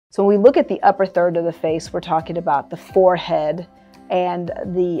So when we look at the upper third of the face, we're talking about the forehead and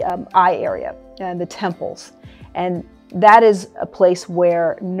the eye area and the temples. And that is a place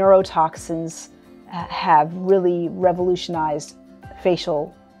where neurotoxins have really revolutionized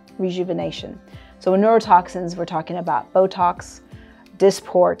facial rejuvenation. So in neurotoxins, we're talking about Botox,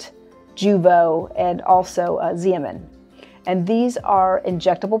 Dysport, Jeuveau, and also Xeomin. And these are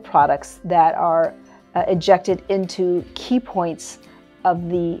injectable products that are injected into key points of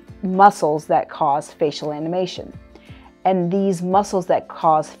the muscles that cause facial animation. And these muscles that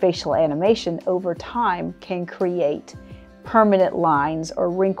cause facial animation over time can create permanent lines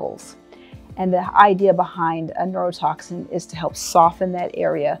or wrinkles. And the idea behind a neurotoxin is to help soften that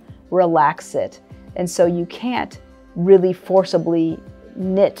area, relax it. And so you can't really forcibly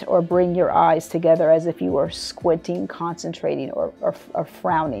knit or bring your eyes together as if you were squinting, concentrating, or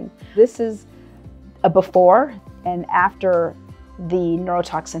frowning. This is a before and after the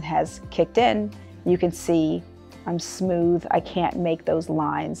neurotoxin has kicked in. You can see I'm smooth, I can't make those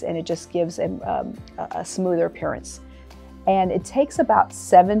lines, and it just gives a smoother appearance. And it takes about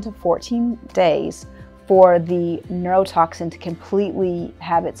 7 to 14 days for the neurotoxin to completely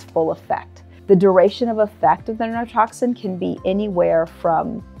have its full effect. The duration of effect of the neurotoxin can be anywhere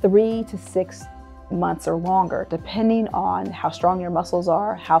from 3 to 6 months or longer, depending on how strong your muscles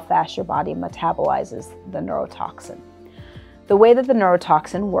are, how fast your body metabolizes the neurotoxin. The way that the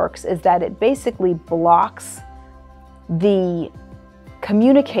neurotoxin works is that it basically blocks the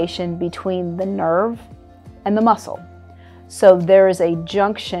communication between the nerve and the muscle. So there is a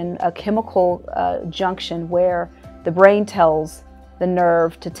junction, a chemical junction where the brain tells the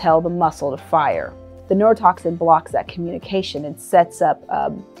nerve to tell the muscle to fire. The neurotoxin blocks that communication and sets up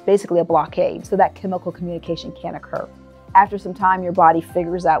basically a blockade so that chemical communication can't occur. After some time, your body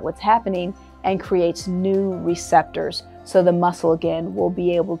figures out what's happening and creates new receptors, so the muscle again will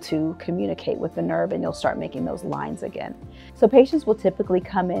be able to communicate with the nerve and you'll start making those lines again. So patients will typically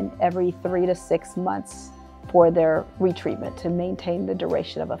come in every 3 to 6 months for their retreatment to maintain the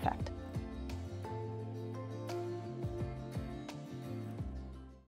duration of effect.